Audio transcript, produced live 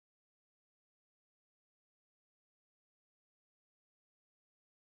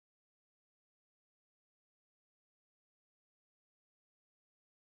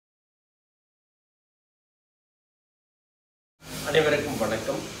அனைவருக்கும்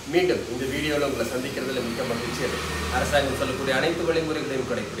வணக்கம். மீண்டும் இந்த வீடியோவில் உங்களை சந்திக்கிறதுல மிக்க மகிழ்ச்சி. அரசாங்கம் சொல்லக்கூடிய அனைத்து வழிமுறைகளையும்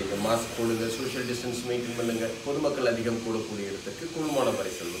கடைபிடிங்க. மாஸ்க் போடுங்க, சோஷியல் டிஸ்டன்ஸ் மெயின்டைன் பண்ணுங்க, பொதுமக்கள் அதிகம் கூடக்கூடிய இடத்துக்கு குழுமான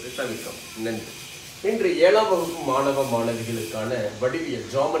வரை செல்வதை தவிர்க்கும். நன்றி. இன்று 7ஆம் வகுப்பு மாணவ மாணவிகளுக்கான வடிவியல்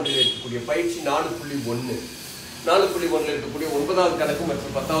ஜியோமெட்ரியில் இருக்கக்கூடிய பயிற்சி 4.1 இருக்கக்கூடிய 9வது கணக்கு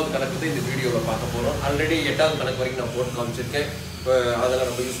மற்றும் 10வது கணக்கு தான் இந்த வீடியோவை பார்க்க போகிறோம். ஆல்ரெடி 8வது கணக்கு வரைக்கும் நான் போட்டு காமிச்சிருக்கேன். அதெல்லாம்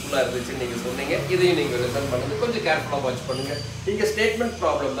ரொம்ப யூஸ்ஃபுல்லாக இருந்துச்சுன்னு நீங்கள் சொன்னீங்க. இதையும் நீங்கள் ரிசன் பண்ணுங்க, கொஞ்சம் கேர்ஃபுல்லாக வாட்ச் பண்ணுங்க. இங்கே ஸ்டேட்மெண்ட்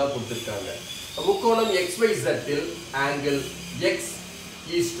ப்ராப்ளம் தான் கொடுத்துருக்காங்க. முக்கோணம் XYZ-இல் angle X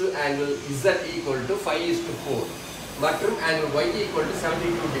is to angle Z equal to 5:4 மற்றும் angle Y equal to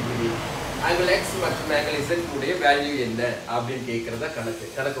 72 degree. Angle X மற்றும் ஆங்கிள் Z உடைய வேல்யூ என்ன அப்படின்னு கேட்குறதா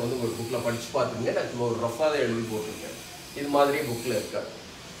கணக்கு வந்து ஒரு புக்கில் படித்து பார்த்துங்க. நான் சும்மா ஒரு ரஃபாக தான் எழுதி போட்டிருக்கேன். இது மாதிரி புக்கில் இருக்கா.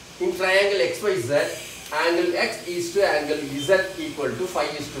 இன் triangle XYZ angle X is to angle Z equal to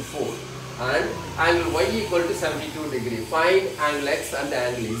 5:4 and angle Y equal to 72 degree. Find angle X and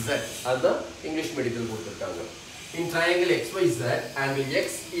angle Z. That's English medical கொடுத்திருக்காங்க. In triangle XYZ, angle X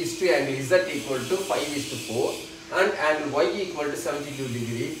is to angle Z equal to 5:4 and angle Y equal to 72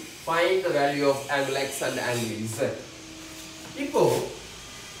 degree. Find the value of angle X and angle Z. இப்போ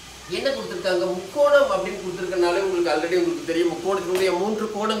என்ன கொடுத்திருக்காங்க? முக்கோணம் அப்படின்னு கொடுத்திருக்கனால உங்களுக்கு already உங்களுக்கு தெரியும், முக்கோணத்தினுடைய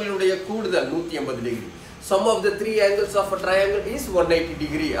 3 கோணங்களுடைய கூடுதல் 180 degree. Sum of the 3 angles of a triangle is 180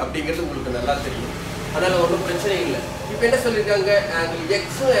 degree அப்படிங்கிறது உங்களுக்கு நல்லா தெரியும். அதனால ஒன்றும் பிரச்சனை இல்லை. இப்போ என்ன சொல்லியிருக்காங்க? ஆங்கிள்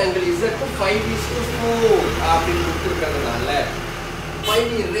எக்ஸும் ஆங்கிள் இசட்டும் 5:4 அப்படின்னு கொடுத்துருக்கிறதுனால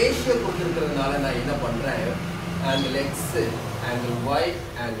 5 ரேஷியோ கொடுத்துருக்கிறதுனால நான் என்ன பண்ணுறேன்? Angle X, angle Y,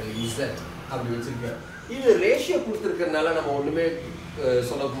 angle Z அப்படி வச்சுருக்கேன். இது ரேஷியோ கொடுத்துருக்கிறதுனால நம்ம ஒன்றுமே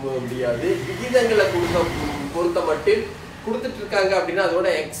சொல்ல முடியாது. விகிதங்களை பொறுத்த மட்டும் கொடுத்துட்டு இருக்காங்க அப்படின்னா அதோட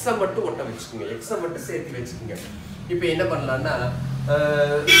எக்ஸை மட்டும் ஒட்ட வச்சுக்கோங்க, எக்ஸை மட்டும் சேர்த்து வச்சுக்கோங்க. இப்போ என்ன பண்ணலாம்னா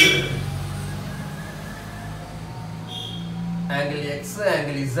ஆங்கிள் எக்ஸ்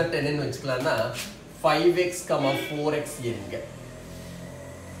ஆங்கிள் இசட் என்னன்னு வச்சுக்கலாம்னா 5x, 4x என்க.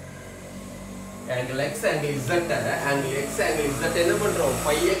 Angle X angle Z angle X angle Z என்ன பண்றோம்?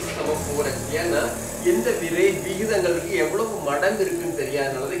 5x, 4x. ஏன்னா எந்த விகிதங்களுக்கு எவ்வளவு மடங்கு இருக்குன்னு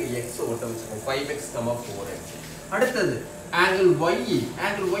தெரியாதனால இங்க எக்ஸ் ஒட்ட வச்சுக்கோங்க. 5x, 4x. அடுத்தது ஆங்கிள் Y.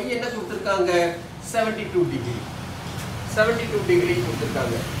 ஆங்கிள் Y என்ன கொடுத்திருக்காங்க? 72 டிகிரி. 72 டிகிரி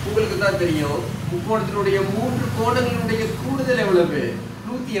கொடுத்திருக்காங்க. உங்களுக்கு தான் தெரியும் முக்கோணத்தினுடைய 3 கோணங்களுடைய கூடுதல் எவ்வளவு?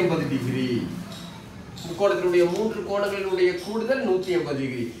 180 டிகிரி. முக்கோணத்தினுடைய 3 கோணங்களுடைய கூடுதல் 180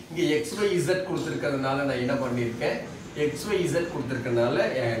 டிகிரி. இங்க XYZ கொடுத்திருக்கிறதுனால நான் என்ன பண்ணியிருக்கேன்? XYZ கொடுத்திருக்கிறதுனால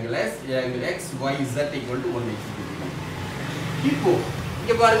angle XYZ equal to 180 degree. இப்போ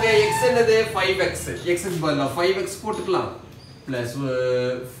இங்க பாருங்க, x என்னது? 5x. x க்கு பதிலா 5x போட்டுக்கலாம், பிளஸ்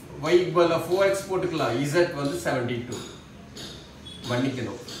y க்கு பதிலா 4x போட்டுக்கலாம். z வந்து 72.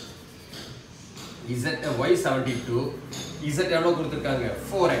 மன்னிக்கணும், z y 72, z எவ்வளவு கொடுத்திருக்காங்க?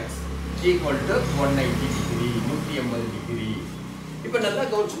 4x equal to 180 degree, 180 degree. இப்போ நல்லா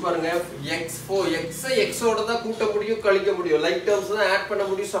கவனிச்சு பாருங்க, x x ஓட தான் கூட்ட முடியும், கழிக்க முடியும், லைக் டேர்ம்ஸ் தான் ஆட் பண்ண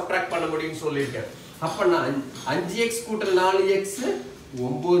முடியும், சப்ட்ராக்ட் பண்ண முடியும்னு சொல்லியிருக்கேன். அப்ப நான் 5x கூட்டல் 4x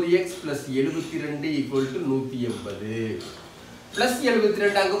 9x plus 72 equal to 180. plus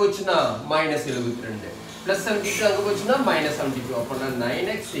 72 அங்க போச்சுனா minus 72. plus 72 அங்க போச்சுனா minus 72. அப்பனா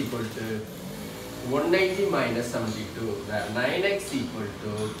 9x equal to 180 minus 72. where 9x equal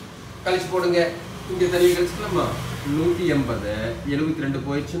to கழிச்சு போடுங்க. இங்க தனியா கழிச்சுக்கலாமா? 180 72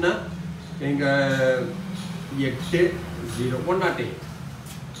 போயிடுச்சுனா எங்க 8 0 108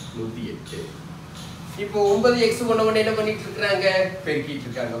 108. இப்போ 9x கொண்டவங்க என்ன பண்ணிட்டு இருக்காங்க? பெருக்கிட்டு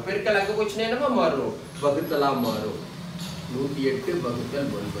இருக்காங்க. பெருக்கல் அங்க போச்சுன்னா என்னமா மாறும்? வகுத்தலா மாறும். 108 வகுத்தல்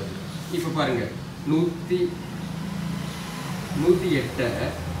 9. இப்போ பாருங்க, 108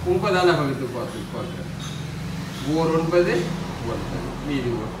 9ஆல வகுத்து பார்க்க 9 9 மீதி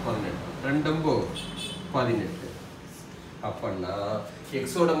 18 2 18. அப்பன்னா x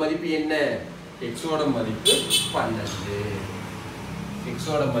ஓட மதிப்பு என்ன? x ஓட மதிப்பு 12. x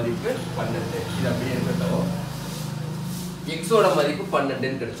ஓட மதிப்பு 12. இது அப்படியே இருக்கட்டும். x ஓட மதிப்பு 12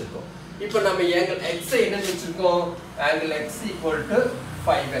 ன்னு கிடைச்சிருக்கும். இப்போ நம்ம ஆங்கிள் x என்னன்னு வெச்சிருக்கோம்? Angle x equal to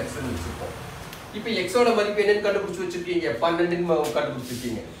 5x ன்னு வெச்சிருக்கோம். இப்போ x ஓட மதிப்பு என்னன்னு கண்டுபிடிச்சு வச்சிருக்கீங்க? 12 ன்னு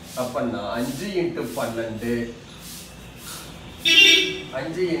கண்டுபிடிச்சிருக்கீங்க. அப்பன்னா 5 × 12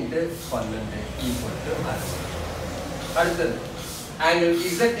 ஈக்குவல் டு 60. அடுத்தது ஆங்கிள்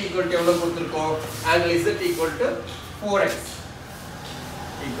z ஈக்குவல் டு எவ்வளவு கொடுத்திருக்கோம்? Angle z equal to 4x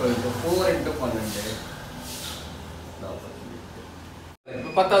equal to 4 into 12 48.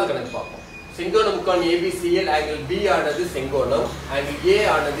 10வது கணக்கு பார்ப்போம். செங்கோண முக்கோணம் ABCL ஆங்கிள் B ஆனது செங்கோணம், ஆங்கிள் A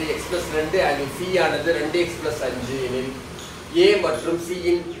ஆனது x + 2, ஆங்கிள் C ஆனது 2x + 5 எனில் A மற்றும்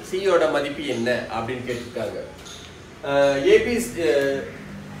C யோட மதிப்பு என்ன அப்படின்னு கேட்டிருக்காங்க.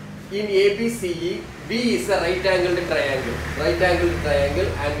 in ABCE, B is a right angled triangle. Right angled triangle.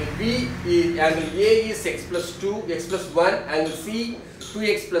 Angle A is x plus 2, x plus 1. Angle C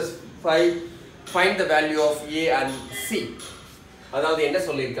 2x plus 5. Find the value of A and C. அதாவது என்ன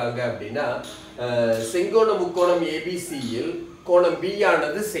சொல்லியிருக்காங்க அப்படின்னா செங்கோண முக்கோணம் ABCயில் கோணம் B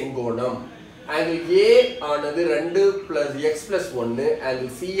ஆனது செங்கோணம். ஆங்கிள் A ஆனது 2 plus x plus 1.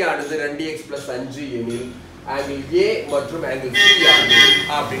 Angle C ஆனது 2x plus 5 எனில் ஆங்கிள் A மற்றும் ஆங்கிள் C ஆனது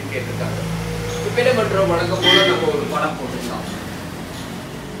அப்படின்னு கேட்டிருக்காங்க. இப்போ என்ன பண்றோம், வழக்கம் போல நம்ம ஒரு படம் போட்டுக்கலாம்.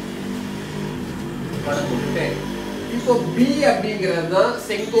 படம் போட்டுட்டு இப்போ B அப்படிங்கிறது தான்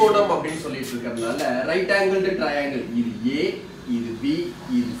செங்கோணம் அப்படின்னு சொல்லிட்டு இருக்கிறதுனால ரைட் ஆங்கிள்டு ட்ரையாங்கிள் இது A, இது B,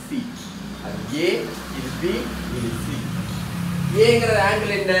 இது C. அது A, இது B, இது C. ஏங்கிற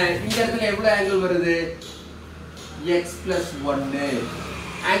ஆங்கிள் என்ன, இந்த இடத்துல எவ்வளவு ஆங்கிள் வருது, x plus 1.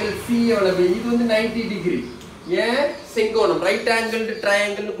 ஆங்கிள் C எவ்வளவு, இது வந்து 90 டிகிரி. ஏன், செங்கோணம் ரைட் ஆங்கிள்டு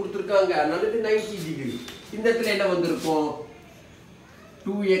ட்ரையாங்கிள்னு கொடுத்துருக்காங்க, அதனால இது 90 டிகிரி. இந்த இடத்துல என்ன வந்திருக்கும்,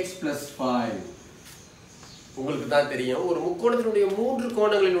 2x plus 5. உங்களுக்கு தான் தெரியும் ஒரு முக்கோணத்தினுடைய 3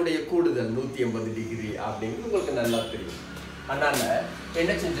 கோணங்களினுடைய கூடுதல் 180 டிகிரி அப்படின்னு உங்களுக்கு நல்லா தெரியும். அதனால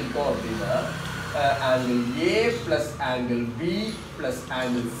என்ன செஞ்சிருக்கோம் அப்படின்னா angle A plus angle B plus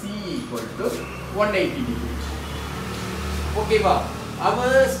angle C equal to 180 degree. ஓகேவா,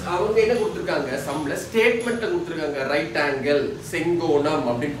 அவங்க என்ன கொடுத்துருக்காங்க, சம்ல ஸ்டேட்மெண்ட்டை கொடுத்துருக்காங்க, ரைட் ஆங்கிள் செங்கோணம்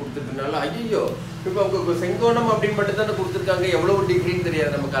அப்படின்னு கொடுத்துருக்கனால ஐயோ இப்போ அவங்க செங்கோணம் அப்படின்னு மட்டும் தானே கொடுத்துருக்காங்க, எவ்வளவு டிகிரின்னு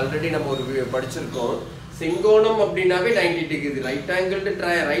தெரியாது நமக்கு. ஆல்ரெடி நம்ம ஒரு படிச்சிருக்கோம், செங்கோணம் அப்படின்னாவே 90 டிகிரி, ரைட்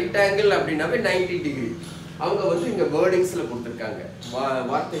ஆங்கிள் அப்படின்னாவே 90 டிகிரி. அவங்க வந்து இங்க வேர்டிங்ஸ்ல கொடுத்துருக்காங்க,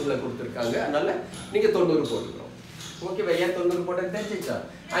 வார்த்தைகளை கொடுத்துருக்காங்க, அதனால நீங்க 90 போட்டுக்கிறோம். ஓகேவா, ஏன் 90 போட்டா தெரிஞ்சிச்சா.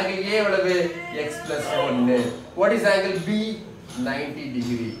 ஆங்கிள் A எவ்வளவு, x plus 1. What is angle B, 90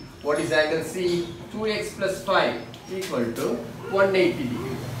 degree. What is angle C, 2x plus 5 equal to 180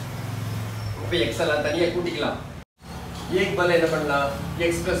 degree. இப்போ x எல்லாம் தனியா கூட்டிக்கலாம். A க்கு பதிலா என்ன பண்ணலாம்,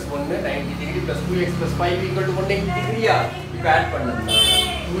 x plus 1 90 degree plus 2x plus 5 equal to 180 டிகிரியா. இப்போ ஆட் பண்ணோம்னா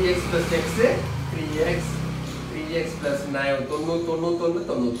 2x plus x 3x plus 9 96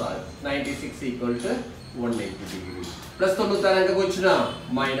 96 equal to 180 degree. Plus 96 அங்க போச்சுனா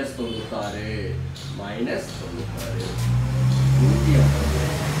minus 96 minus 96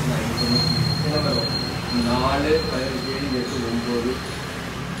 என்ன வரும், 4 17 8 9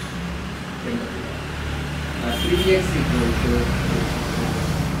 3x equal to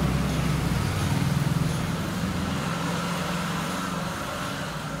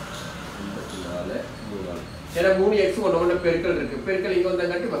ஏன்னா 3x ஒண்ணு பெருக்கல் இருக்கு, பெருக்கல் இங்க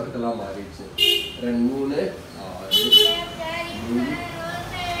வந்தங்காட்டி பக்கத்துல மாறிடுச்சு. 2 3 6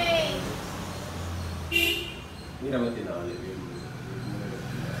 24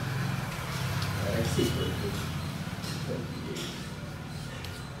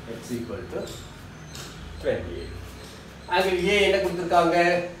 x equal to 28. Angle A என்ன கொடுத்திருக்காங்க,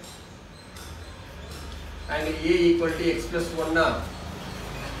 angle A equal to x plus 1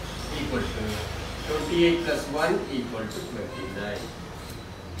 equal to 28 plus 1 equal to 29.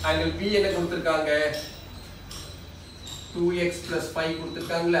 Angle B என்ன கொடுத்திருக்காங்க, 2x plus 5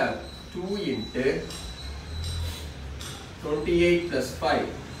 கொடுத்திருக்காங்களா, 2 into 28 plus 5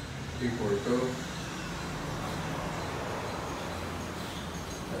 equal to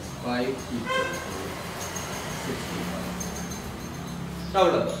plus 5 equal to 65.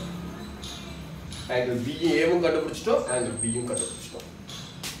 அவ்வளவுதான். angle B ஏவும் கண்டுபிடிச்சிட்டோம், angle B யும் கண்டுபிடிச்சிட்டோம்.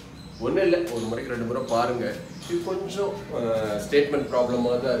 ஒன்றும் இல்லை, ஒரு முறைக்கு 2 முறை பாருங்க. இது கொஞ்சம் ஸ்டேட்மெண்ட்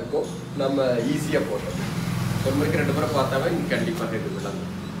ப்ராப்ளமாக தான் இருக்கும், நம்ம ஈஸியாக போட்டோம். ஒரு முறைக்கு 2 முறை பார்த்தாவே நீங்கள் கண்டிப்பாக இது விடலாம்.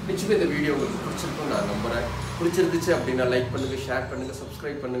 நிச்சயமாக இந்த வீடியோ உங்களுக்கு பிடிச்சிருக்கும் நான் நம்புகிறேன். பிடிச்சிருந்துச்சு அப்படின்னா லைக் பண்ணுங்கள், ஷேர் பண்ணுங்கள்,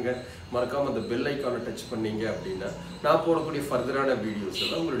 சப்ஸ்கிரைப் பண்ணுங்கள். மறக்காமல் அந்த பெல் ஐக்கானை டச் பண்ணீங்க அப்படின்னா நான் போடக்கூடிய ஃபர்தரான வீடியோஸ்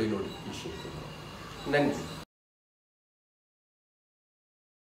எல்லாம் உங்களுடைய நோட்டிஃபிகேஷன். நன்றி.